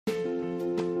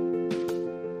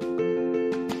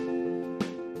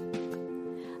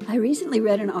I recently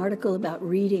read an article about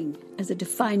reading as a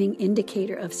defining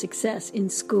indicator of success in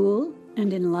school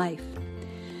and in life.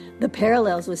 The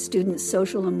parallels with students'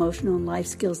 social, emotional, and life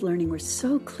skills learning were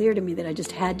so clear to me that I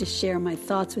just had to share my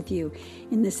thoughts with you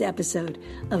in this episode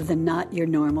of the Not Your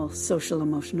Normal Social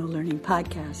Emotional Learning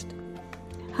podcast.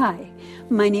 Hi,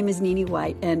 my name is Nini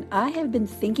White, and I have been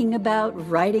thinking about,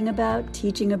 writing about,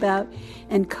 teaching about,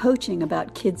 and coaching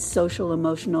about kids' social,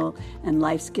 emotional, and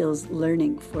life skills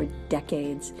learning for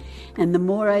decades. And the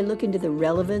more I look into the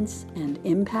relevance and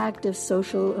impact of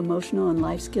social, emotional, and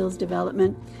life skills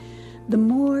development, the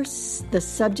more the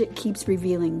subject keeps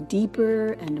revealing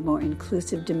deeper and more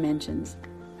inclusive dimensions.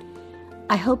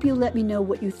 I hope you'll let me know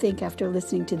what you think after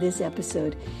listening to this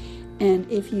episode. And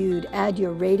if you'd add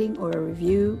your rating or a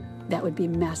review, that would be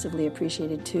massively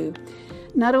appreciated too.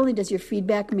 Not only does your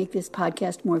feedback make this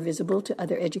podcast more visible to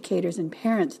other educators and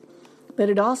parents, but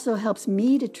it also helps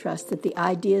me to trust that the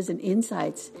ideas and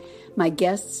insights my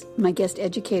guest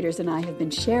educators and I have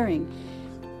been sharing,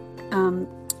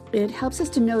 it helps us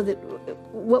to know that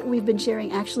what we've been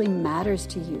sharing actually matters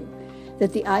to you,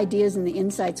 that the ideas and the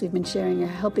insights we've been sharing are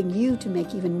helping you to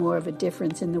make even more of a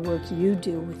difference in the work you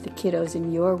do with the kiddos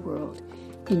in your world,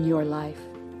 in your life.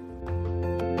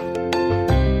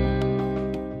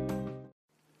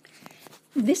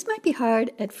 This might be hard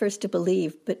at first to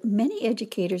believe, but many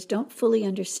educators don't fully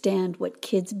understand what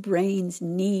kids' brains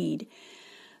need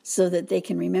so that they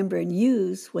can remember and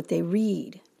use what they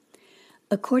read.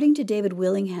 According to David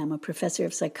Willingham, a professor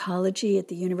of psychology at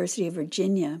the University of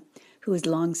Virginia, who has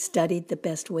long studied the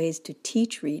best ways to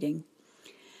teach reading,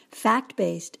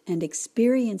 fact-based and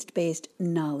experience-based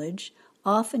knowledge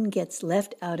often gets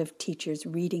left out of teachers'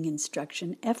 reading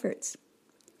instruction efforts.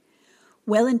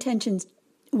 Well-intentioned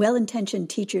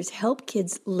teachers help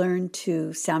kids learn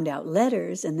to sound out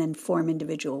letters and then form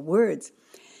individual words,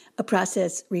 a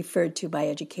process referred to by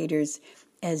educators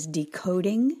as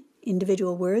decoding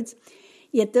individual words.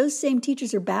 Yet those same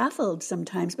teachers are baffled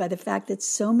sometimes by the fact that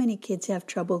so many kids have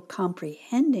trouble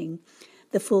comprehending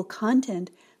the full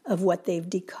content of what they've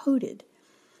decoded.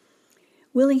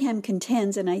 Willingham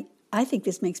contends, and I think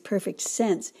this makes perfect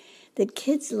sense, that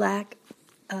kids' lack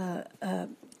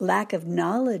of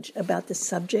knowledge about the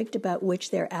subject about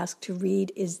which they're asked to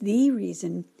read is the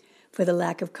reason for the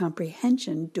lack of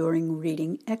comprehension during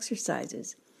reading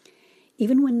exercises.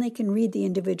 Even when they can read the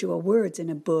individual words in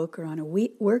a book or on a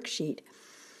worksheet.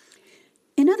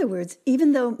 In other words,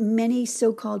 even though many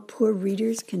so-called poor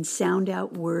readers can sound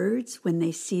out words when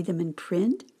they see them in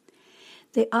print,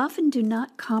 they often do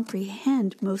not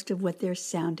comprehend most of what they're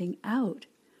sounding out.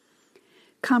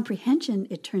 Comprehension,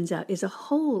 it turns out, is a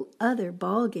whole other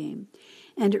ballgame,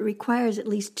 and it requires at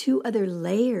least two other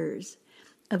layers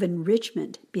of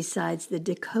enrichment besides the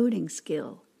decoding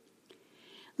skill.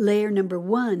 Layer number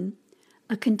one,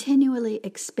 a continually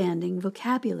expanding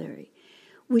vocabulary,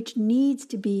 which needs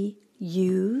to be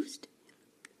used,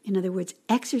 in other words,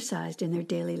 exercised in their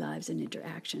daily lives and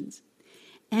interactions.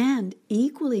 And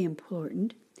equally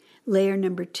important, layer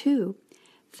number two,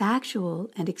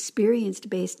 factual and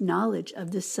experience-based knowledge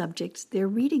of the subjects they're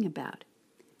reading about.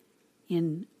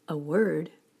 In a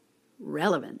word,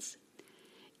 relevance.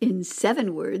 In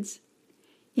 7 words,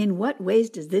 in what ways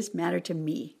does this matter to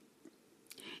me?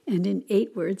 And in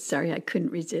 8 words, sorry, I couldn't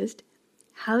resist,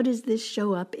 how does this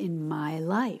show up in my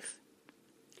life?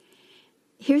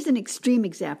 Here's an extreme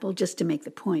example just to make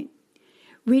the point.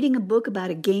 Reading a book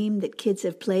about a game that kids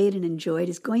have played and enjoyed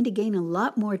is going to gain a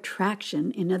lot more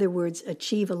traction, in other words,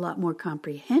 achieve a lot more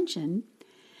comprehension,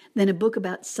 than a book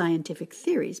about scientific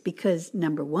theories because,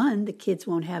 number one, the kids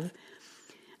won't have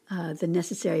the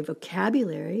necessary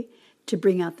vocabulary to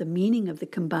bring out the meaning of the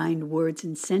combined words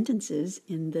and sentences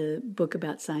in the book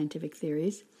about scientific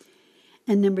theories.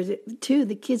 And number two,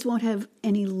 the kids won't have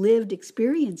any lived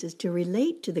experiences to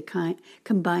relate to the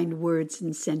combined words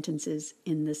and sentences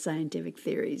in the scientific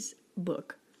theories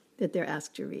book that they're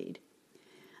asked to read.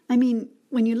 I mean,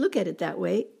 when you look at it that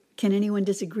way, can anyone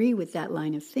disagree with that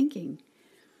line of thinking?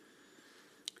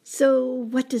 So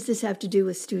what does this have to do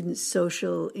with students'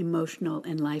 social, emotional,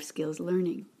 and life skills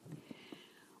learning?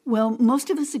 Well,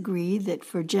 most of us agree that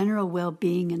for general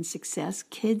well-being and success,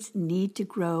 kids need to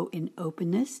grow in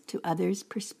openness to others'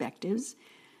 perspectives,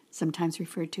 sometimes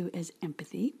referred to as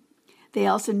empathy. They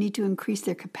also need to increase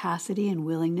their capacity and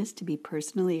willingness to be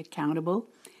personally accountable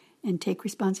and take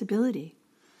responsibility.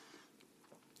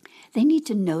 They need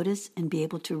to notice and be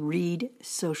able to read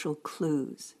social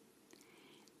clues.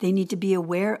 They need to be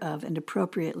aware of and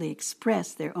appropriately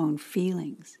express their own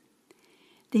feelings.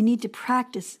 They need to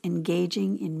practice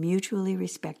engaging in mutually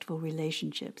respectful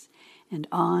relationships, and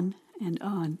on and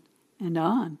on and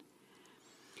on.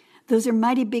 Those are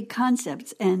mighty big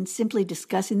concepts, and simply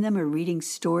discussing them or reading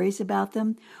stories about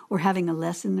them or having a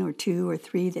lesson or 2 or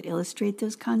 3 that illustrate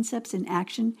those concepts in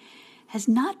action has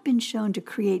not been shown to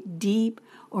create deep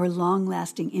or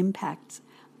long-lasting impacts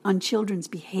on children's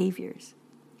behaviors.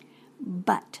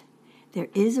 But there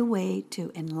is a way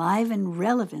to enliven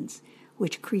relevance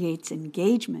which creates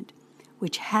engagement,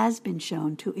 which has been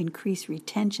shown to increase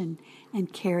retention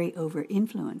and carry over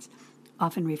influence,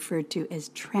 often referred to as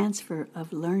transfer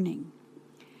of learning.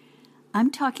 I'm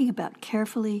talking about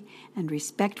carefully and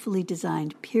respectfully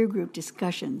designed peer group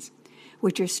discussions,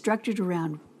 which are structured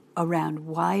around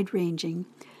wide-ranging,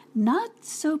 not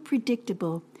so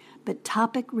predictable, but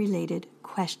topic-related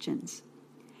questions.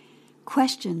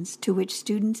 Questions to which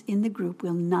students in the group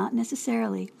will not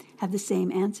necessarily have the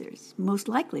same answers, most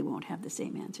likely won't have the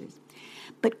same answers,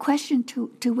 but questions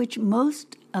to which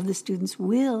most of the students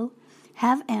will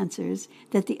have answers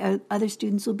that the other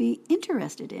students will be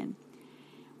interested in,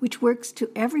 which works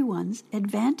to everyone's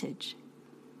advantage.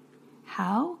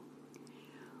 How?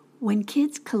 When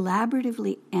kids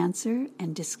collaboratively answer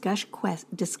and discuss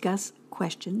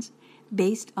questions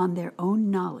based on their own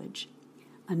knowledge,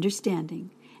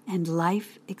 understanding, and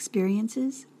life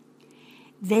experiences,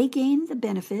 they gain the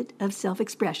benefit of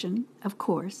self-expression, of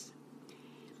course,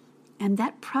 and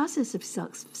that process of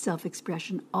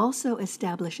self-expression also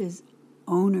establishes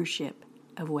ownership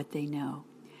of what they know,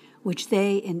 which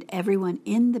they and everyone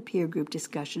in the peer group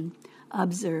discussion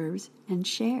observes and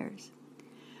shares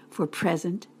for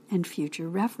present and future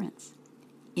reference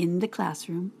in the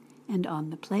classroom and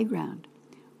on the playground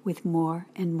with more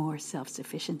and more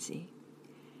self-sufficiency.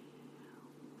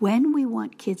 When we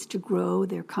want kids to grow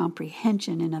their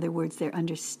comprehension, in other words, their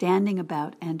understanding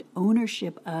about and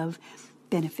ownership of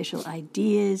beneficial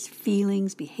ideas,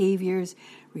 feelings, behaviors,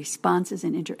 responses,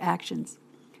 and interactions,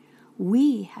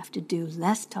 we have to do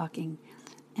less talking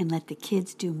and let the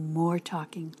kids do more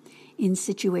talking in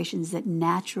situations that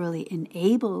naturally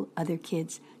enable other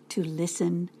kids to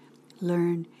listen,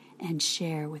 learn, and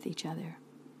share with each other.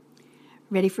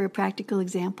 Ready for a practical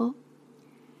example?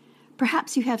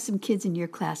 Perhaps you have some kids in your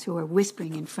class who are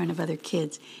whispering in front of other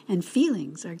kids and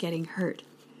feelings are getting hurt.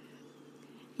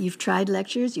 You've tried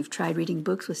lectures, you've tried reading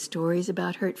books with stories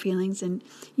about hurt feelings, and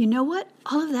you know what?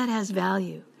 All of that has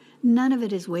value. None of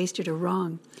it is wasted or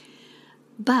wrong.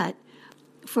 But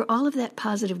for all of that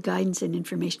positive guidance and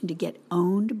information to get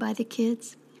owned by the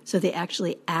kids, so they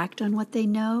actually act on what they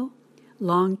know,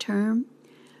 long term,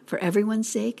 for everyone's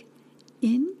sake,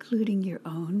 including your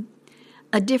own,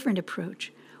 a different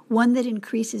approach, one that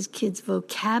increases kids'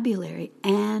 vocabulary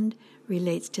and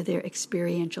relates to their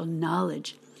experiential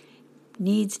knowledge,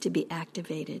 needs to be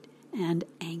activated and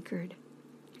anchored.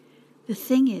 The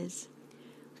thing is,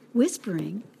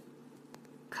 whispering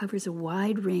covers a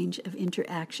wide range of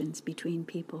interactions between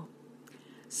people.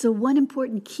 So one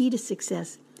important key to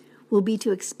success will be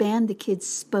to expand the kids'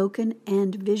 spoken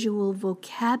and visual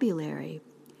vocabulary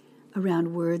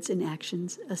around words and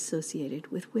actions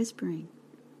associated with whispering.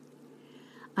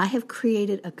 I have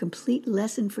created a complete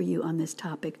lesson for you on this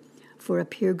topic for a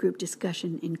peer group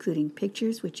discussion, including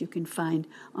pictures, which you can find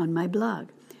on my blog.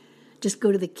 Just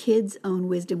go to the Kids Own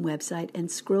Wisdom website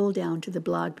and scroll down to the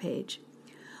blog page.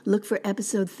 Look for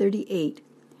episode 38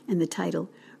 and the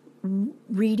title,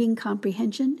 Reading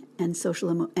Comprehension and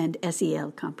Social and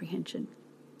SEL Comprehension.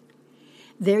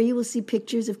 There you will see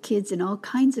pictures of kids in all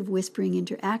kinds of whispering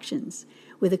interactions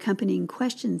with accompanying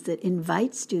questions that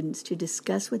invite students to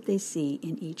discuss what they see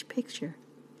in each picture.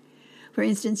 For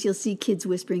instance, you'll see kids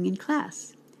whispering in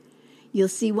class. You'll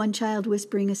see one child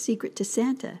whispering a secret to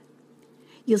Santa.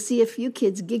 You'll see a few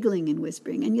kids giggling and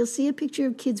whispering, and you'll see a picture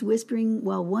of kids whispering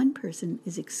while one person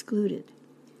is excluded.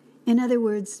 In other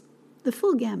words, the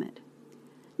full gamut,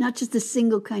 not just the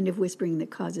single kind of whispering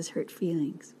that causes hurt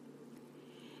feelings.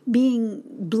 Being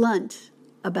blunt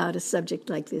about a subject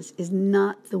like this is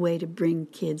not the way to bring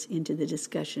kids into the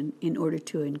discussion in order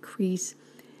to increase,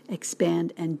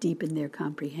 expand, and deepen their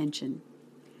comprehension.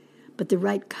 But the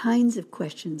right kinds of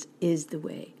questions is the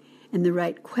way, and the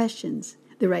right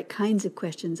kinds of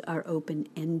questions are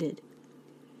open-ended.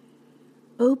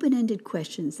 Open-ended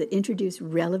questions that introduce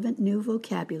relevant new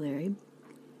vocabulary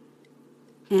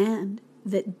and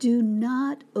that do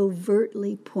not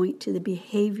overtly point to the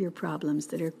behavior problems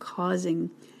that are causing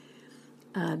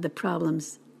the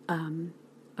problems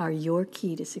are your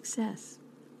key to success.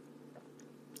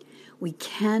 We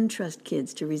can trust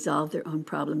kids to resolve their own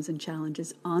problems and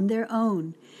challenges on their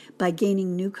own by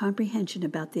gaining new comprehension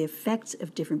about the effects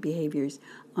of different behaviors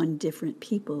on different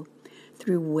people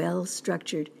through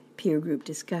well-structured peer group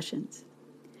discussions.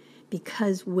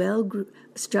 Because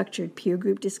well-structured peer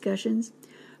group discussions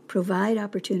provide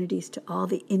opportunities to all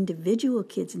the individual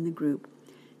kids in the group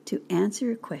to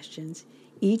answer questions,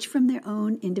 each from their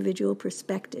own individual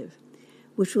perspective,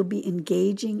 which will be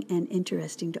engaging and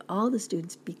interesting to all the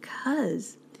students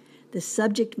because the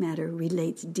subject matter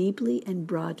relates deeply and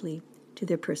broadly to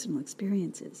their personal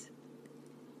experiences.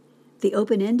 The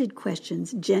open-ended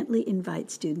questions gently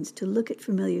invite students to look at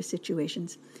familiar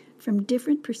situations from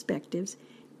different perspectives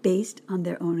based on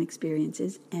their own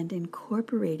experiences and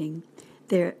incorporating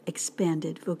their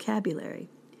expanded vocabulary,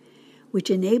 which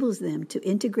enables them to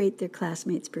integrate their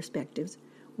classmates' perspectives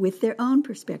with their own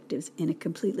perspectives in a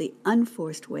completely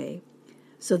unforced way,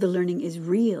 so the learning is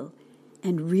real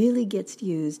and really gets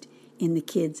used in the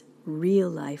kids'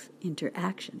 real-life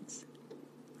interactions.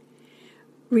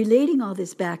 Relating all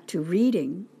this back to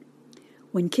reading,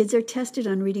 when kids are tested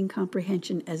on reading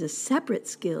comprehension as a separate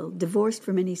skill, divorced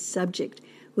from any subject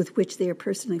with which they are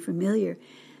personally familiar,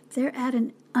 they're at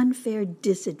an unfair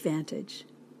disadvantage.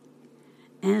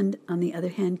 And, on the other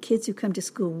hand, kids who come to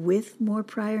school with more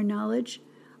prior knowledge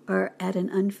are at an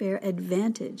unfair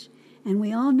advantage. And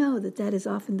we all know that that is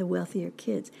often the wealthier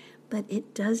kids, but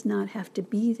it does not have to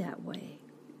be that way.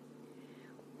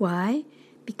 Why?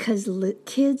 Because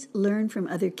kids learn from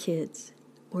other kids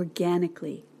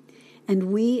organically,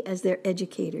 and we, as their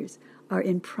educators, are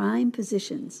in prime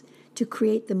positions to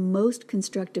create the most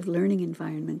constructive learning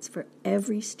environments for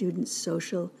every student's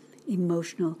social,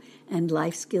 emotional, and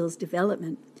life skills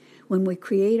development when we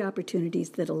create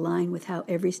opportunities that align with how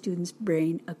every student's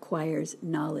brain acquires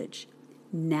knowledge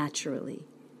naturally.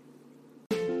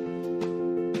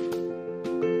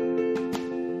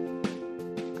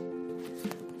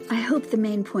 I hope the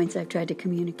main points I've tried to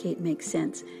communicate make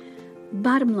sense.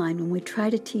 Bottom line, when we try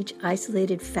to teach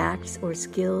isolated facts or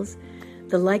skills,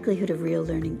 the likelihood of real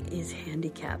learning is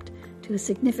handicapped to a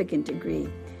significant degree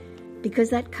because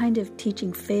that kind of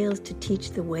teaching fails to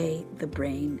teach the way the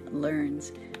brain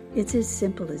learns. It's as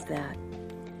simple as that.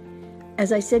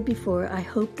 As I said before, I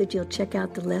hope that you'll check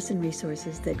out the lesson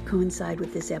resources that coincide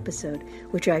with this episode,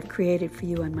 which I've created for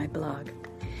you on my blog.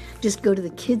 Just go to the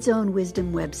Kids Own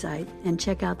Wisdom website and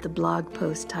check out the blog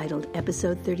post titled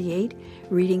Episode 38,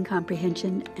 Reading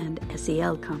Comprehension and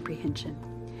SEL Comprehension.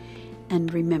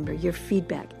 And remember, your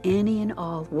feedback, any and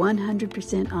all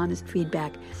 100% honest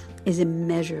feedback, is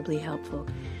immeasurably helpful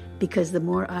because the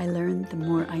more I learn, the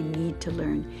more I need to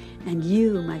learn. And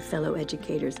you, my fellow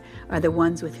educators, are the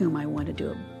ones with whom I want to do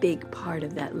a big part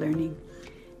of that learning.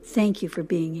 Thank you for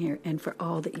being here and for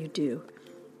all that you do.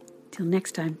 Till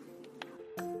next time.